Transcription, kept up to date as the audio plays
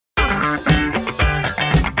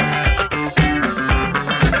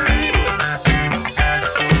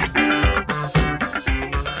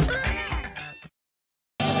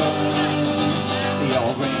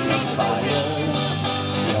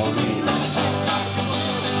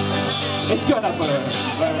It's gonna burn,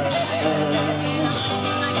 burn, burn.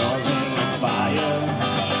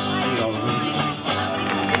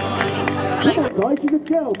 Guys, she's a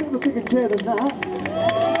girl, bit of a bigger chair than that.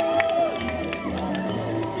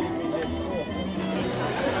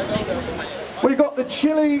 We got the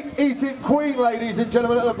chili eating queen, ladies and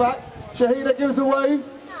gentlemen, at the back. Shahina, give us a wave.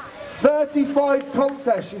 35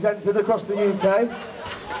 contests she's entered across the UK.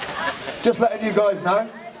 Just letting you guys know.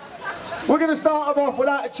 We're going to start them off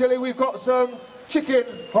without a chili. We've got some chicken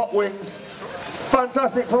hot wings.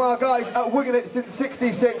 Fantastic from our guys at Wigging It since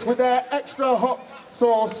 '66 with their extra hot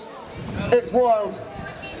sauce. It's wild.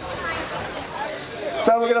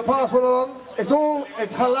 So we're going to pass one along. It's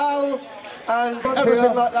halal and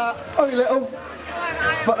everything like that. Only little,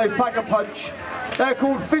 but they pack a punch. They're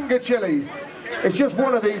called finger chilies. It's just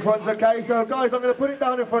one of these ones, okay? So guys, I'm going to put it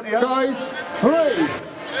down in front of you. Guys, 3,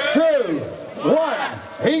 2, 1.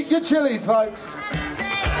 Eat your chilies, folks.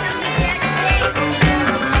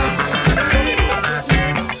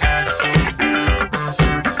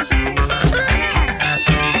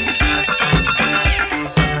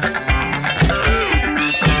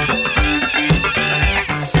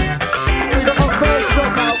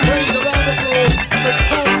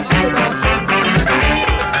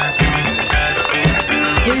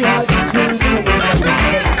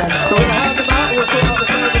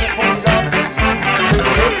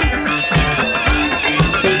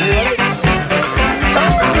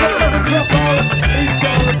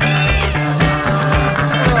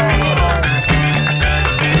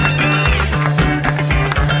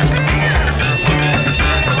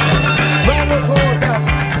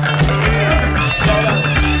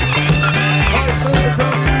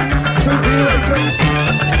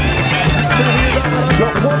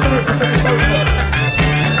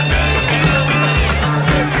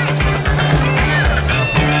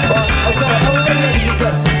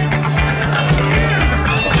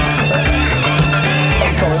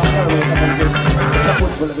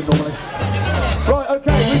 Right,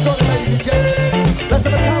 okay, we've got it, ladies and gents. Let's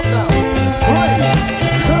have a countdown. 3,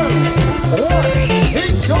 2, 1.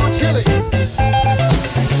 Eat your chilies.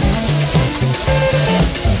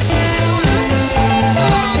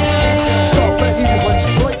 Oh, man, he just went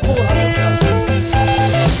straight for 100 now.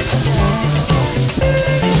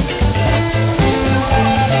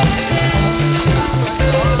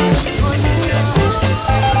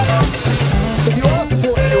 If you are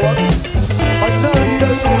supporting anyone, I know you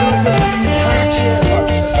don't all like them, but you can cheer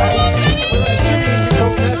folks, okay? We're at a chili eating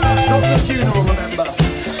contest, not the funeral, remember?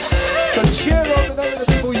 So cheer on the name of the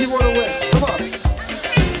people you want to win. Come on.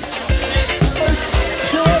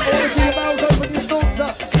 Cheer, I want to see your mouths open, your stalks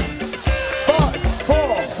up. 5,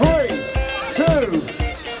 4, 3, 2,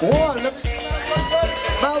 1. Let me see your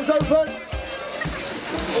mouths open.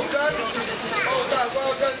 All done? All done,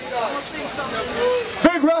 well done, you guys.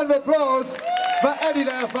 Big round of applause for Eddie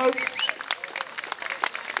there, folks.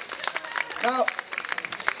 Now,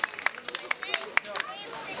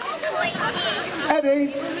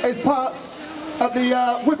 Eddie is part of the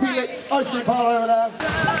Whippy Licks ice cream parlour over there.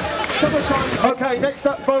 Couple of times. Okay, next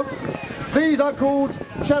up, folks, these are called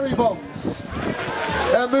cherry bombs.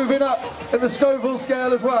 They're moving up in the Scoville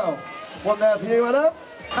scale as well. One there for you, Anna.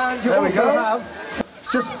 And you also have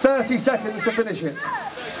just 30 seconds to finish it.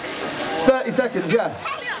 30 seconds, yeah.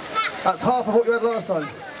 That's half of what you had last time.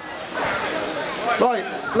 Right,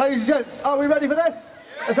 ladies and gents, are we ready for this?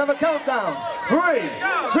 Let's have a countdown. 3,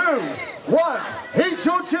 2, 1. Eat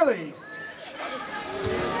your chilies.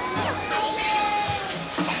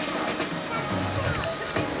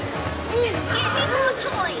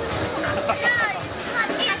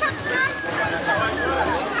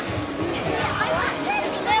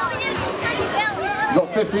 You've got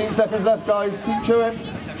 15 seconds left, guys. Keep chewing.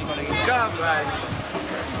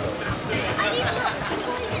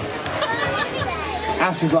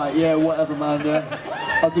 Ash is like, yeah, whatever, man, yeah.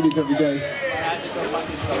 I do this every day.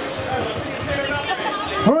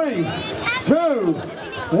 3, 2,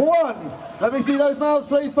 1. Let me see those mouths,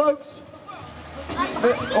 please, folks.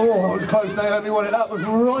 Oh, that was close, Naomi, wasn't it? That was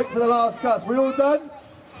right to the last cusp. We all done?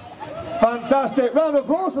 Fantastic. Round of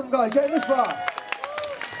applause for them, guys, getting this far.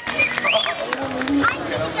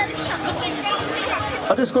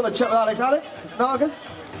 I just got to check with Alex. Alex, Nagas?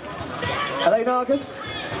 Are they Nagas?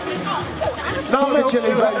 Naga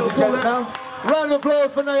chilies, ladies and gents, now. Round of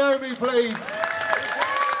applause for Naomi, please.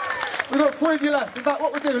 We've got 3 of you left. In fact,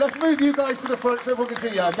 what we'll do, let's move you guys to the front so everyone can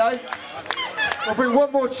see you, okay? We'll bring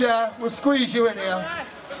one more chair. We'll squeeze you in here.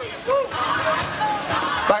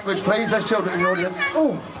 Language, please. There's children in the audience.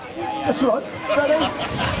 Oh, that's right. Ready?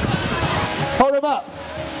 Hold them up.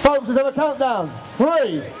 Folks, let's have a countdown.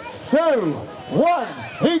 3, 2, 1.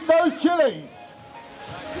 Heat those chilies.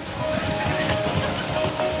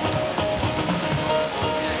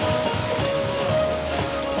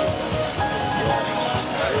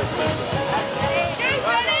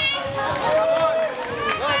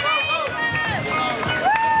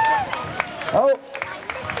 Oh,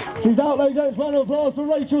 she's out, ladies and gents. Round of applause for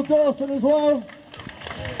Rachel Dawson as well.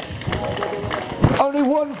 Only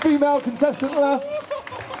one female contestant left.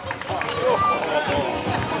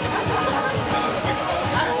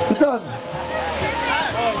 You're done.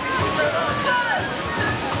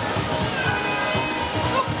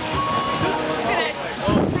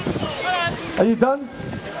 Are you done?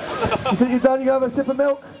 You think you're done? You gonna have a sip of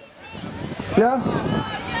milk? Yeah?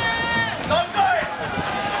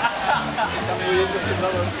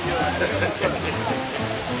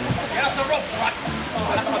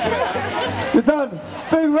 You're done.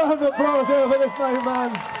 Big round of applause here for this main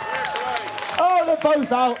man. Oh, they're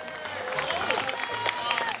both out.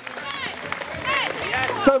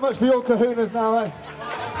 So much for your kahunas now, eh?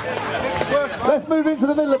 Let's move into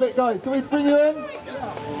the middle a bit, guys. Can we bring you in?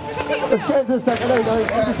 Let's get into the centre. There you go. You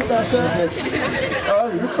can sit there, sir.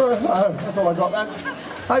 Oh, that's all I got then.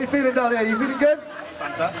 How you feeling down here? You feeling good?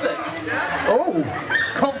 Fantastic. Oh,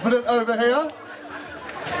 confident over here.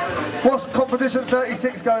 What's competition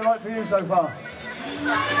 36 going like for you so far?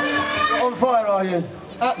 On fire, are you?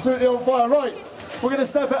 Absolutely on fire. Right, we're going to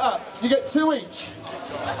step it up. You get 2 each.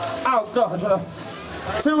 Oh, God.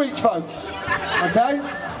 2 each, folks. Okay?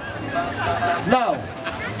 Now,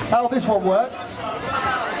 how this one works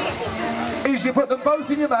is you put them both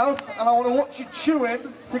in your mouth, and I want to watch you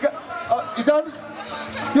chewing to get... you done?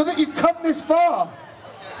 You've come this far.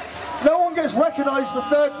 No one gets recognised for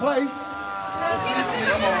 3rd place.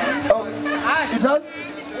 Oh, you done?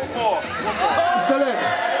 You're still in?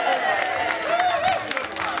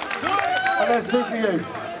 And there's 2 for you.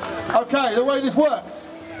 Okay, the way this works,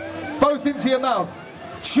 both into your mouth.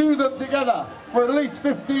 Chew them together for at least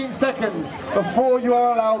 15 seconds before you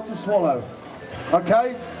are allowed to swallow.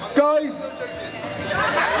 Okay? Guys,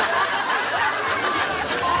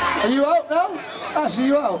 are you out now? Actually,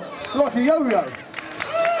 you out. You're like a yo-yo.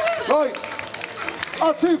 Right.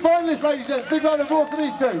 Our 2 finalists, ladies and gents. Big round of applause for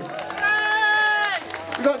these 2.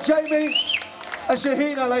 We've got Jamie and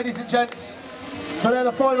Shahina, ladies and gents. So they're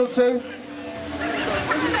the final 2.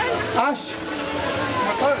 Ash?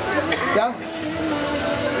 Yeah?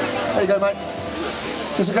 There you go, mate.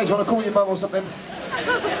 Just in case you want to call your mum or something.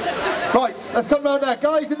 Right, let's come round there.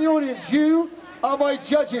 Guys in the audience, you are my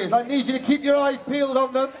judges. I need you to keep your eyes peeled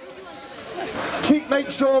on them. Make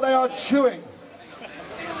sure they are chewing.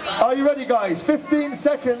 Are you ready, guys? 15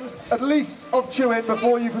 seconds at least of chewing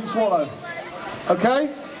before you can swallow. Okay?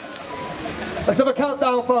 Let's have a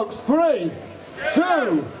countdown, folks. 3, 2,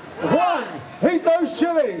 1. Heat those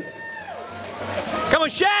chilies. Come on,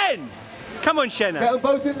 Shen! Come on, Shen. Get them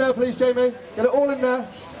both in there, please, Jamie. Get it all in there.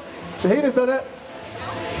 Shahina's done it.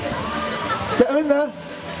 Get them in there.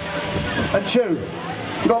 And chew.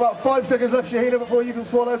 You've got about 5 seconds left, Shahina, before you can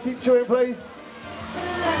swallow. Keep chewing, please.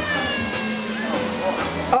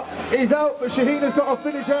 He's out, but Shahina's got to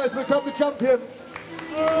finish her to become the champion.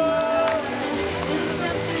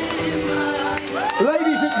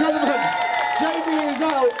 Ladies and gentlemen, Jamie is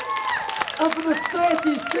out. And for the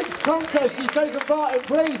 36th contest she's taken part in,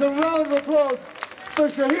 please, a round of applause for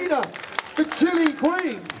Shahina, the Chilli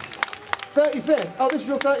Queen. 35th. Oh, this is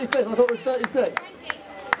your 35th. I thought it was 36th.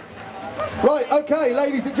 Right, okay,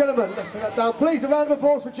 ladies and gentlemen, let's turn that down. Please, a round of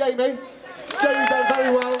applause for Jamie. Jamie's done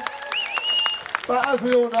very well. But as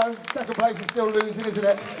we all know, 2nd place is still losing, isn't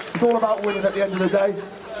it? It's all about winning at the end of the day.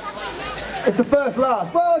 It's the first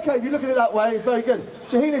last. Well, okay, if you look at it that way, it's very good.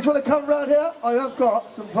 Shahina, do you want to come round here? I have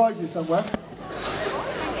got some prizes somewhere.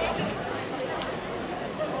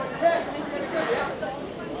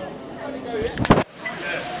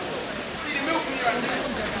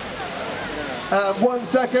 And 1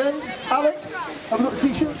 second. Alex, have we got the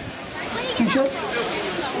t-shirt? T-shirt?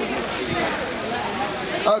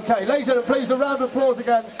 Okay, ladies and gentlemen, please a round of applause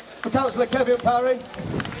again for Councillor Kevin Parry.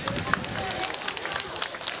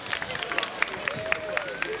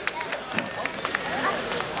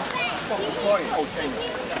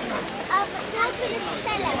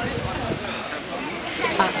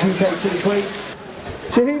 At 2K Chilli Queen.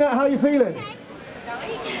 Shahina, how are you feeling?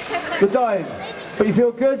 You're dying, but you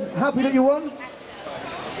feel good? Happy that you won?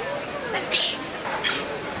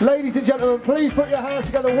 Ladies and gentlemen, please put your hands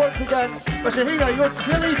together once again for Shahina, your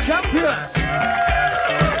Chilli champion.